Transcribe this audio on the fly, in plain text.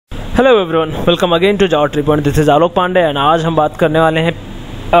Hello everyone, welcome again to Java tree point. This is Alok Pandey and आज हम बात करने वाले हैं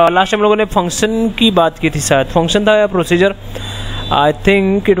लास्ट टाइम लोगों ने फंक्शन की बात की थी, शायद फंक्शन था या procedure. I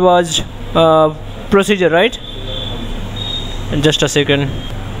think it was procedure, right? Just a second,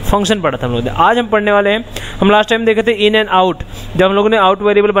 function पढ़ा था हम लोगों ने। आज हम पढ़ने वाले हैं, हम लास्ट टाइम देखे थे इन एंड आउट। जब हम लोगों ने आउट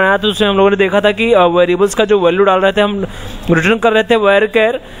वेरिएबल बनाया तो उसमें हम लोगों ने देखा था कि वेरिएबल्स का जो वैल्यू डाल रहे थे हम रिटर्न कर रहे थे वेयर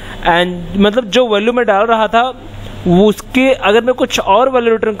केयर, एंड मतलब जो वैल्यू मैं डाल रहा था वो उसके अगर मैं कुछ और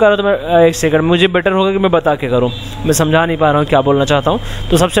वैल्यू रिटर्न कर रहा तो मैं एक सेकंड, मुझे बेटर होगा कि मैं बता के करूँ, मैं समझा नहीं पा रहा हूँ क्या बोलना चाहता हूँ।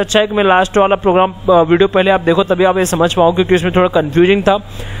 तो सबसे अच्छा है कि मैं लास्ट वाला प्रोग्राम वीडियो पहले आप देखो, तभी आप ये समझ पाओ, क्योंकि उसमें थोड़ा कन्फ्यूजिंग था।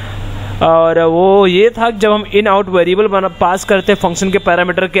 और वो ये था कि जब हम इन आउट वेरिएबल पास करते हैं फंक्शन के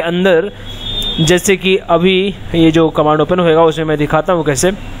पैरामीटर के अंदर, जैसे कि अभी ये जो कमांड ओपन होएगा उसमें मैं दिखाता हूँ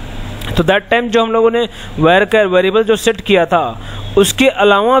कैसे। तो दैट टाइम जो हम लोगों ने वेरिएबल जो सेट किया था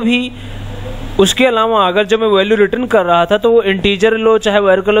उसके अलावा अगर जब मैं वैल्यू रिटर्न कर रहा था तो वो इंटीजर लो चाहे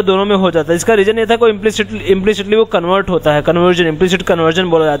वेरिएबल लो दोनों में हो जाता है। इसका रीजन ये था कि इम्प्लिसिटली वो कन्वर्ट होता है, कन्वर्जन, इम्प्लिसिट कन्वर्जन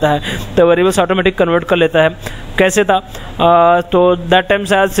बोला जाता है, तो वेरिएबल्स ऑटोमेटिक कन्वर्ट कर लेता है। कैसे था? तो दैट टाइम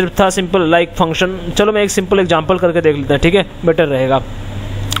शायद सिर्फ था सिंपल लाइक फंक्शन। चलो मैं एक सिंपल एग्जाम्पल करके देख लेते हैं, ठीक है, बेटर रहेगा।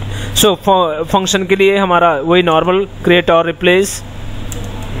 सो फंक्शन के लिए हमारा वही नॉर्मल क्रिएट और रिप्लेस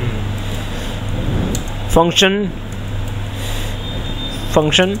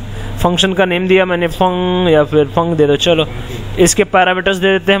फंक्शन का नेम दिया मैंने फंग या फिर फंग दे दो। चलो इसके पैरामीटर्स दे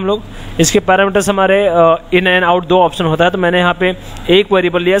देते हैं हम लोग। इसके पैरामीटर्स हमारे इन एंड आउट दो ऑप्शन होता है, तो मैंने यहाँ पे एक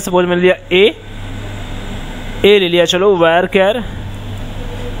वेरिएबल लिया, सपोज मैंने लिया ए ले लिया। चलो वेयर केयर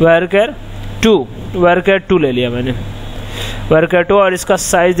 2 ले लिया मैंने, वेयर केयर 2, और इसका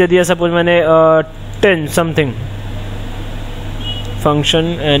साइज दे दिया सपोज मैंने 10 something,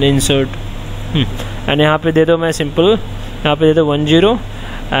 function and insert and यहाँ पे दे दो मैं सिंपल, यहाँ पे दे दो 10।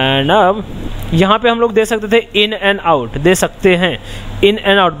 एंड अब यहाँ पे हम लोग दे सकते थे इन एंड आउट, दे सकते हैं in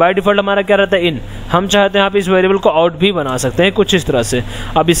and out. By default हमारा क्या रहता है इन, हम चाहते हैं यहाँ पे इस वेरिएबल को आउट भी बना सकते हैं कुछ इस तरह से।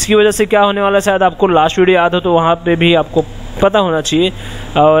 अब इसकी वजह से क्या होने वाला है, शायद आपको लास्ट वीडियो याद हो तो वहाँ पे भी आपको पता होना चाहिए।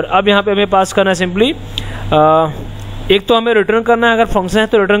 और अब यहाँ पे हमें पास करना है सिंपली, एक तो हमें रिटर्न करना है, अगर फंक्शन है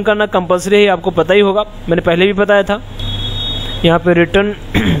तो रिटर्न करना कंपल्सरी है, आपको पता ही होगा, मैंने पहले भी बताया था। यहाँ पे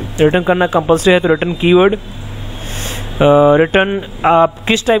रिटर्न करना कंपल्सरी है, तो रिटर्न कीवर्ड रिटर्न आप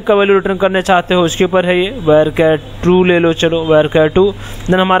किस टाइप का वैल्यू रिटर्न करना चाहते हो उसके ऊपर है ये। वेयर केयर ट्रू ले लो, चलो वेयर केयर 2।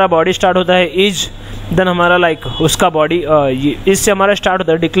 देन हमारा बॉडी स्टार्ट होता है इज, देन हमारा लाइक उसका बॉडी इससे हमारा स्टार्ट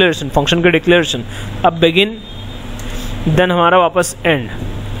होता है डिक्लेरेशन, फंक्शन के डिक्लेरेशन। अब बिगिन, देन हमारा वापस एंड।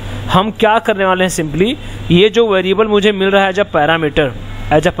 हम क्या करने वाले हैं, सिंपली ये जो वेरिएबल मुझे मिल रहा है एज अ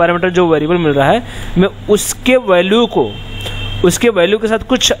पैरामीटर जो वेरिएबल मिल रहा है, मैं उसके वैल्यू के साथ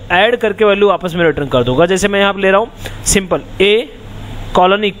कुछ ऐड करके वैल्यू आपस में रिटर्न कर दूंगा। जैसे मैं यहाँ पे ले रहा हूँ simple A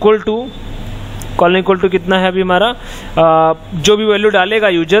colon equal to कितना है अभी हमारा, जो भी वैल्यू डालेगा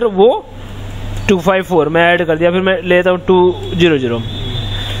यूजर वो 254 मैं ऐड कर दिया, फिर मैं लेता हूँ 200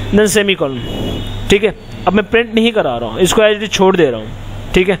 देन सेमी कॉलन, ठीक है। अब मैं प्रिंट नहीं करा रहा हूँ, इसको एज छोड़ दे रहा हूँ,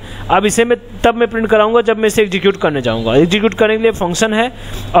 ठीक है। अब इसे मैं तब मैं प्रिंट कराऊंगा जब मैं इसे एग्जीक्यूट करने जाऊंगा। एग्जीक्यूट करने के लिए फंक्शन है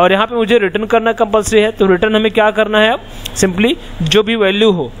और यहाँ पे मुझे रिटर्न करना कंपल्सरी है, तो रिटर्न हमें क्या करना है, अब सिंपली जो भी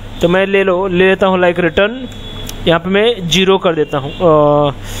वैल्यू हो तो मैं ले लेता हूँ लाइक रिटर्न, यहाँ पे मैं 0 कर देता हूँ,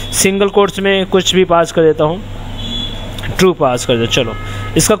 सिंगल कोट्स में कुछ भी पास कर देता हूँ, ट्रू पास कर दो। चलो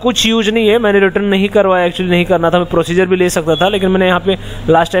इसका कुछ यूज नहीं है, मैंने रिटर्न नहीं करवाया, एक्चुअली नहीं करना था, मैं प्रोसीजर भी ले सकता था, लेकिन मैंने यहाँ पे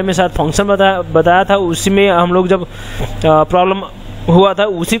लास्ट टाइम में शायद फंक्शन बताया था, उसी में हम लोग जब प्रॉब्लम हुआ था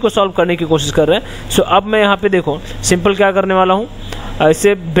उसी को सॉल्व करने की कोशिश कर रहे हैं। सो अब मैं यहाँ पे देखो सिंपल क्या करने वाला हूँ,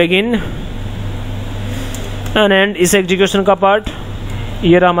 इसे बिगिन एंड एंड, इस एग्जीक्यूशन का पार्ट,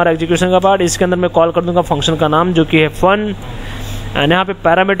 ये रहा हमारा एग्जीक्यूशन का पार्ट, इसके अंदर मैं कॉल कर दूंगा फंक्शन का नाम जो कि है फन, एंड यहाँ पे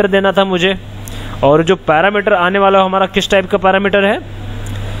पैरामीटर देना था मुझे, और जो पैरामीटर आने वाला हमारा किस टाइप का पैरामीटर है,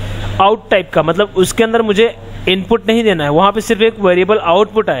 आउट टाइप का, मतलब उसके अंदर मुझे इनपुट नहीं देना है, वहाँ पे सिर्फ एक वेरिएबल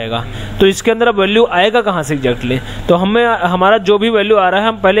आउटपुट आएगा। तो इसके अंदर अब वैल्यू आएगा कहाँ से एग्जैक्टली, तो हमें हमारा जो भी वैल्यू आ रहा है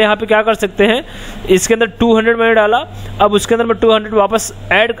हम पहले यहाँ पे क्या कर सकते हैं, इसके अंदर 200 मैंने डाला, अब उसके अंदर मैं 200 वापस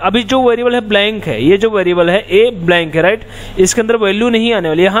ऐड, अभी जो वेरिएबल है ब्लैंक है, ये जो वेरिएबल है ए ब्लैंक है, राइट, इसके अंदर वैल्यू नहीं आने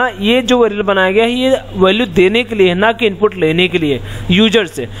वाली। यहाँ ये जो वेरिएबल बनाया गया है ये वैल्यू देने के लिए, ना कि इनपुट लेने के लिए यूजर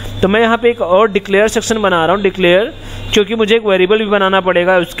से। तो मैं यहाँ पे एक और डिक्लेयर सेक्शन बना रहा हूँ, डिक्लेयर, क्योंकि मुझे एक वेरिएबल भी बनाना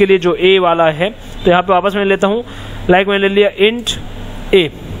पड़ेगा उसके लिए जो ए वाला है। तो यहाँ पे वापस मैं लेता हूँ लाइक मैंने ले लिया इंट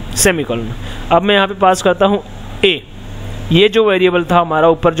ए सेमीकोलन, अब मैं यहाँ पे पास करता हूँ ए, ये जो वेरिएबल था हमारा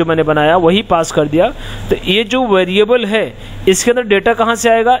ऊपर जो मैंने बनाया वही पास कर दिया। तो ये जो वेरिएबल है इसके अंदर डेटा कहाँ से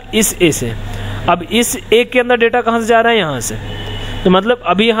आएगा, इस ए से। अब इस ए के अंदर डेटा कहाँ से जा रहा है, यहाँ से। तो मतलब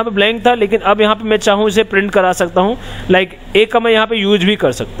अभी यहाँ पे ब्लैंक था, लेकिन अब यहाँ पे मैं चाहूँ इसे प्रिंट करा सकता हूँ, लाइक ए का मैं यहाँ पे यूज भी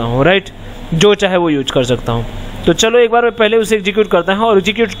कर सकता हूँ, राइट, जो चाहे वो यूज कर सकता हूँ। तो चलो एक बार मैं पहले उसे एग्जीक्यूट करता हूँ, और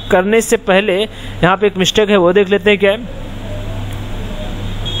एग्जीक्यूट करने से पहले यहाँ पे एक मिस्टेक है, वो देख लेते हैं क्या है।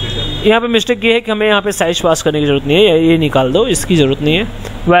 यहाँ पे मिस्टेक ये है कि हमें यहाँ पे साइज पास करने की जरूरत नहीं है, ये निकाल दो, इसकी जरूरत नहीं है,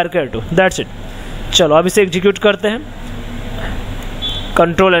 var_2 दैट्स इट। चलो अब इसे एग्जीक्यूट करते हैं,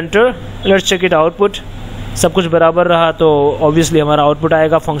 control enter, let's check it output. सब कुछ बराबर रहा तो ऑब्वियसली हमारा आउटपुट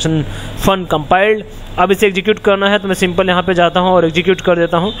आएगा, फंक्शन फन कंपाइल्ड। अब इसे एग्जीक्यूट करना है तो मैं सिंपल यहाँ पे जाता हूँ और एग्जीक्यूट कर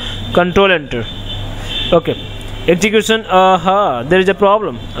देता हूँ, कंट्रोल एंटर। ओके एग्जीक्यूशन, हाँ देयर इज अ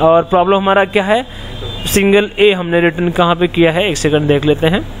प्रॉब्लम, और प्रॉब्लम हमारा क्या है, सिंगल ए हमने रिटर्न कहाँ पे किया है, एक सेकंड देख लेते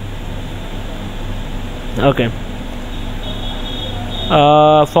हैं। ओके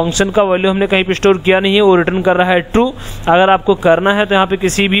फंक्शन का वैल्यू हमने कहीं पे स्टोर किया नहीं है, वो रिटर्न कर रहा है ट्रू। अगर आपको करना है तो यहाँ पे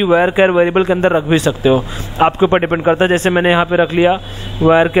किसी भी var_char वेरिएबल के अंदर रख भी सकते हो, आपके ऊपर डिपेंड करता है। जैसे मैंने यहाँ पे रख लिया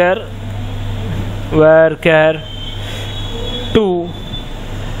var_char 2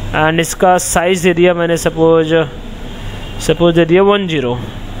 एंड इसका साइज दे दिया मैंने सपोज दे दिया 10,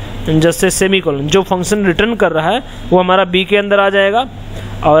 जैसे सेमीकोलन। जो फंक्शन रिटर्न कर रहा है वो हमारा b के अंदर आ जाएगा,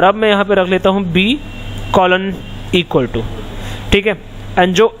 और अब मैं यहाँ पे रख लेता हूँ b:= ठीक है,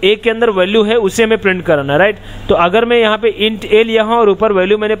 एंड जो a के अंदर वैल्यू है उसे हमें प्रिंट करना है, राइट। तो अगर मैं यहाँ पे इंट a लिया हूँ और ऊपर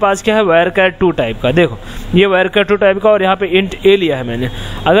वैल्यू मैंने पास किया है var_char 2 टाइप का, देखो ये var_char 2 टाइप का, और यहाँ पे इंट a लिया है मैंने।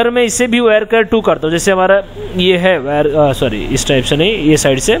 अगर मैं इसे भी var_char 2 करता हूँ, जैसे हमारा ये है सॉरी इस टाइप से नहीं, ये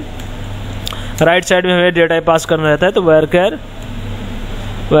साइड से राइट साइड में हमें डेटा पास करना रहता है, तो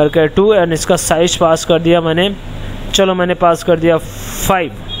var_char 2 एंड इसका साइज पास कर दिया मैंने, चलो मैंने पास कर दिया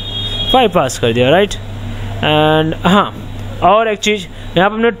 5 पास कर दिया, राइट। एंड हाँ और एक चीज़ यहाँ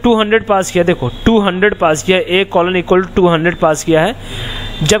पर हमने 200 पास किया, देखो 200 पास किया, a:200 पास किया है,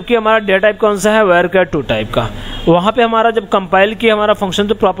 जबकि हमारा डेटा टाइप कौन सा है, var_char 2 टाइप का। वहाँ पे हमारा जब कंपाइल किया हमारा फंक्शन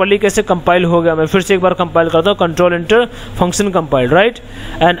तो प्रॉपर्ली कैसे कंपाइल हो गया, मैं फिर से एक बार कंपाइल करता हूँ, control enter, function compiled, right.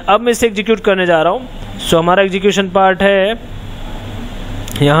 And अब मैं इसे एग्जीक्यूट करने जा रहा हूँ। सो हमारा एग्जीक्यूशन पार्ट है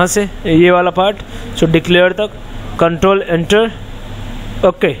यहाँ से ये वाला पार्ट, सो डिक्लेयर तक, control enter,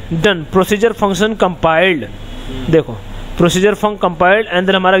 okay done. Procedure function compiled, देखो procedure function compiled and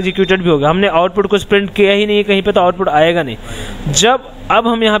then हमारा एग्जीक्यूटेड भी हो गया। हमने आउटपुट को प्रिंट किया ही नहीं कहीं पे, तो आउटपुट आएगा नहीं। जब अब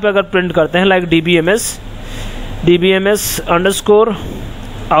हम यहाँ पे अगर प्रिंट करते हैं like dbms underscore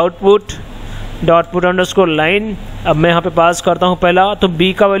output dot put underscore line, अब मैं यहाँ पे पास करता हूँ पहला तो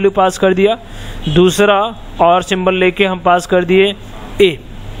b का वैल्यू पास कर दिया, दूसरा और सिंबल लेके हम पास कर दिए a।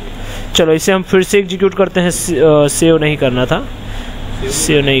 चलो इसे हम फिर से एग्जीक्यूट करते हैं, सेव नहीं करना था,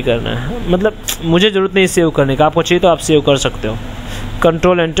 सेव नहीं करना है, मतलब मुझे ज़रूरत नहीं सेव करने का, आपको चाहिए तो आप सेव कर सकते हो।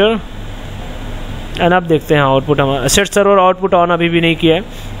 कंट्रोल एंटर एंड आप देखते हैं आउटपुट हमारा सेट सर्वर आउटपुट ऑन अभी भी नहीं किया है,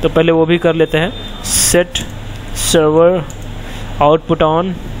 तो पहले वो भी कर लेते हैं। Set server output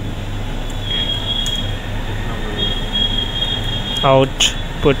on,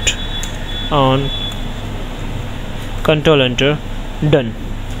 output on, control enter, done.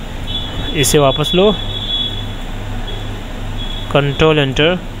 इसे वापस लो, कंट्रोल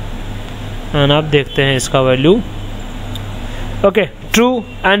एंटर एंड आप देखते हैं इसका वैल्यू ओके ट्रू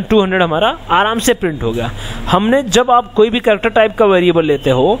एंड 200 हमारा आराम से प्रिंट हो गया। हमने जब आप कोई भी कैरेक्टर टाइप का वेरिएबल लेते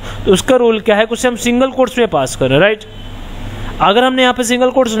हो तो उसका रूल क्या है, उसे हम सिंगल कोट्स में पास करें, राइट। अगर हमने यहाँ पे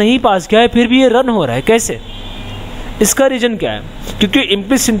सिंगल कोट्स नहीं पास किया है फिर भी ये रन हो रहा है, कैसे, इसका रीजन क्या है, क्योंकि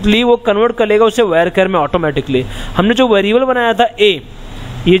इम्प्लिसिटली वो कन्वर्ट कर लेगा उसे var_char में ऑटोमेटिकली। हमने जो वेरिएबल बनाया था a,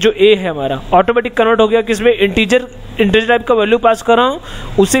 ये जो a है हमारा ऑटोमेटिक कन्वर्ट हो गया किसमें, इंटीजर टाइप का वैल्यू पास कर रहा हूँ,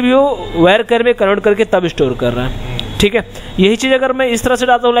 उसे भी वो var_char में कन्वर्ट करके तब स्टोर कर रहा है, ठीक है। यही चीज़ अगर मैं इस तरह से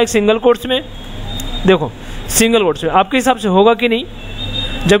डालता हूँ लाइक सिंगल कोट्स में, देखो सिंगल कोट्स में आपके हिसाब से होगा कि नहीं,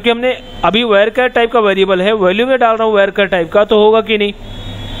 जबकि हमने अभी var_char टाइप का वेरिएबल है, वैल्यू में डाल रहा हूँ var_char टाइप का, तो होगा कि नहीं,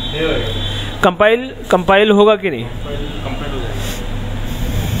 कंपाइल होगा कि नहीं,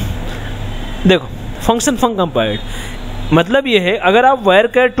 देखो फंक्शन कंपाइल्ड मतलब ये है अगर आप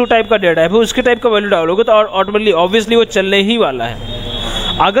var_char 2 टाइप का डेटा है फिर उसके टाइप का वैल्यू डालोगे तो ऑटोमेटिकली ऑब्वियसली वो चलने ही वाला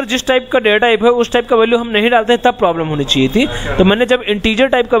है। अगर जिस टाइप का डेटा टाइप है उस टाइप का वैल्यू हम नहीं डालते तब प्रॉब्लम होनी चाहिए थी। तो मैंने जब इंटीजर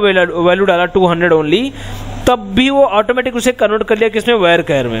टाइप का वैल्यू डाला 200 ओनली, तब भी वो ऑटोमेटिक उसे कन्वर्ट कर लिया किसमें,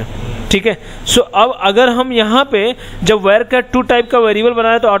 var_char में, ठीक है। सो अब अगर हम यहाँ पे जब var_char 2 टाइप का वेरिएबल बना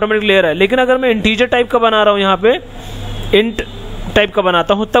रहे हैं तो ऑटोमेटिक ले रहा है, लेकिन अगर मैं इंटीजर टाइप का बना रहा हूँ, यहाँ पे इंट टाइप का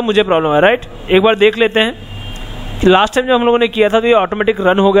बनाता हूँ, तब मुझे प्रॉब्लम है, राइट। एक बार देख लेते हैं, लास्ट टाइम जब हम लोगों ने किया था तो ये ऑटोमेटिक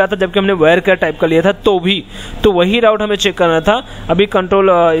रन हो गया था जबकि हमने var_char टाइप का लिया था, तो वही राउट हमें चेक करना था। अभी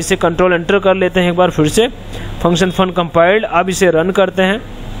इसे कंट्रोल एंटर कर लेते हैं एक बार फिर से, फंक्शन फन कंपाइल्ड। अब इसे रन करते हैं,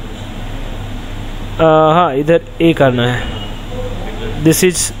 हाँ इधर a करना है, this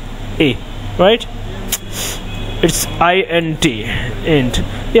is a, right, it's int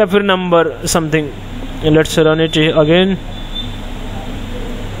या फिर number something. Let's run it again,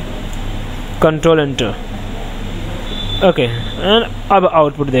 control enter okay and अब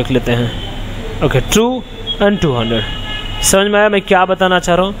आउटपुट देख लेते हैं। Okay true and 200। समझ में आया मैं क्या बताना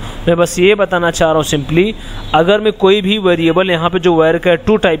चाह रहा हूँ? मैं बस ये बताना चाह रहा हूँ सिंपली, अगर मैं कोई भी वेरिएबल यहाँ पे जो वायर का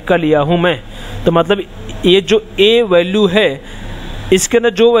 2 टाइप का लिया हूँ मैं, तो मतलब ये जो ए वैल्यू है इसके अंदर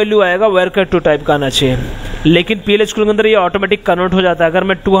जो वैल्यू आएगा वायर का 2 टाइप का आना चाहिए। लेकिन plsql के अंदर ये ऑटोमेटिक कन्वर्ट हो जाता है। अगर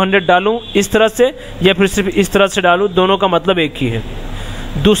मैं 200 डालूँ इस तरह से या फिर सिर्फ इस तरह से डालूँ, दोनों का मतलब एक ही है।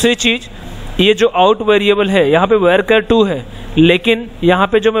 दूसरी चीज़, ये जो आउट वेरिएबल है यहाँ पे वायर का 2 है, लेकिन यहाँ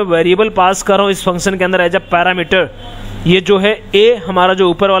पे जो मैं वेरिएबल पास कर रहा हूँ इस फंक्शन के अंदर एज अ पैरामीटर, ये जो है ए हमारा जो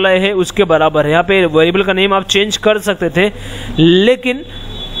ऊपर वाला है उसके बराबर है। यहाँ पे वेरिएबल का नेम आप चेंज कर सकते थे, लेकिन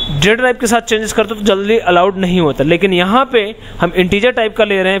डेटा टाइप के साथ चेंजेस करते तो जल्दी अलाउड नहीं होता। लेकिन यहाँ पे हम इंटीजर टाइप का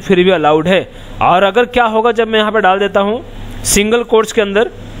ले रहे हैं, फिर भी अलाउड है। और अगर क्या होगा जब मैं यहाँ पे डाल देता हूँ सिंगल कोट्स के अंदर,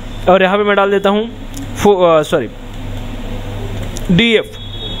 और यहाँ पे मैं डाल देता हूँ df।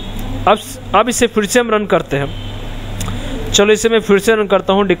 अब इसे फिर से हम रन करते हैं। चलो इसे मैं फिर से रन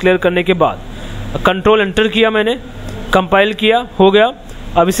करता हूँ। डिक्लेयर करने के बाद कंट्रोल एंटर किया मैंने, कंपाइल किया, हो गया।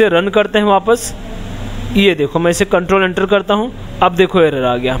 अब इसे रन करते हैं वापस। ये देखो मैं इसे कंट्रोल एंटर करता हूँ, अब देखो एरर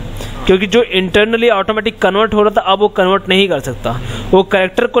आ गया, क्योंकि जो इंटरनली ऑटोमेटिक कन्वर्ट हो रहा था अब वो कन्वर्ट नहीं कर सकता। वो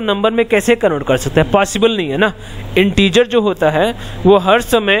कैरेक्टर को नंबर में कैसे कन्वर्ट कर सकता है? पॉसिबल नहीं है ना। इंटीजर जो होता है वो हर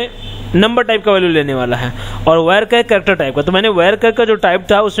समय नंबर टाइप का वैल्यू लेने वाला है, और वायर का कैरेक्टर टाइप का। तो मैंने वायर का जो टाइप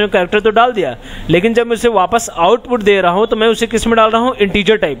था उसमें कैरेक्टर तो डाल दिया, लेकिन जब मैं उसे वापस आउटपुट दे रहा हूं तो मैं उसे किस में डाल रहा हूं?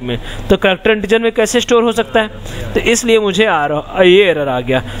 इंटीजर टाइप में। तो कैरेक्टर इंटीजर में कैसे स्टोर हो सकता है? तो इसलिए मुझे ये एरर आ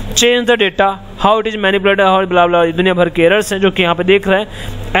गया। Change the data how it is manipulated, how ब्ला ब्ला, दुनिया भर के एरर्स हैं जो कि यहाँ पे देख रहे हैं।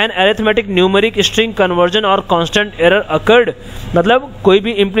 N arithmetic numeric string conversion और कांस्टेंट एरर अकर्ड, मतलब कोई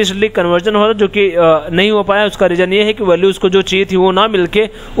भी इम्प्लिसिटली कन्वर्जन हो रहा जो कि नहीं हो पाया। उसका रीजन ये है कि वैल्यू उसको जो चाहिए थी वो ना मिलके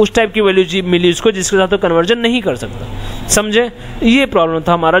उस टाइप की वैल्यू मिली उसको जिसके साथ तो कन्वर्जन नहीं कर सकता। समझे? ये प्रॉब्लम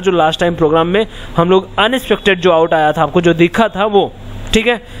था हमारा जो लास्ट टाइम प्रोग्राम में हम लोग अनएक्सपेक्टेड जो आउट आया था, आपको जो दिखा था वो। ठीक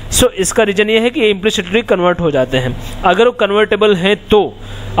है, सो इसका रीजन ये है कि इम्प्लिसिटली कन्वर्ट हो जाते हैं। अगर वो कन्वर्टेबल हैं तो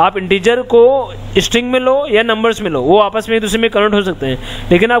आप इंटीजर को स्ट्रिंग में लो या नंबर्स में लो, वो आपस में एक दूसरे में कन्वर्ट हो सकते हैं।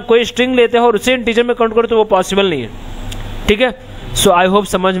 लेकिन आप कोई स्ट्रिंग लेते हो और उसे इंटीजर में कन्वर्ट करो तो वो पॉसिबल नहीं है। ठीक है, सो आई होप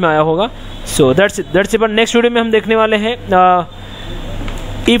समझ में आया होगा। So that's it. But next video में हम देखने वाले हैं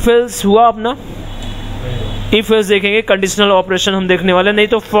इफ एल्स हुआ अपना, इफ एल्स देखेंगे, कंडीशनल ऑपरेशन हम देखने वाले, नहीं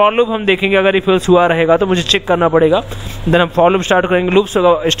तो फॉर लूप हम देखेंगे। अगर इफ एल्स हुआ रहेगा तो मुझे चेक करना पड़ेगा, देन हम फॉर लूप स्टार्ट करेंगे, लूप्स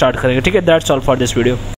स्टार्ट करेंगे। ठीक है, that's all for this video.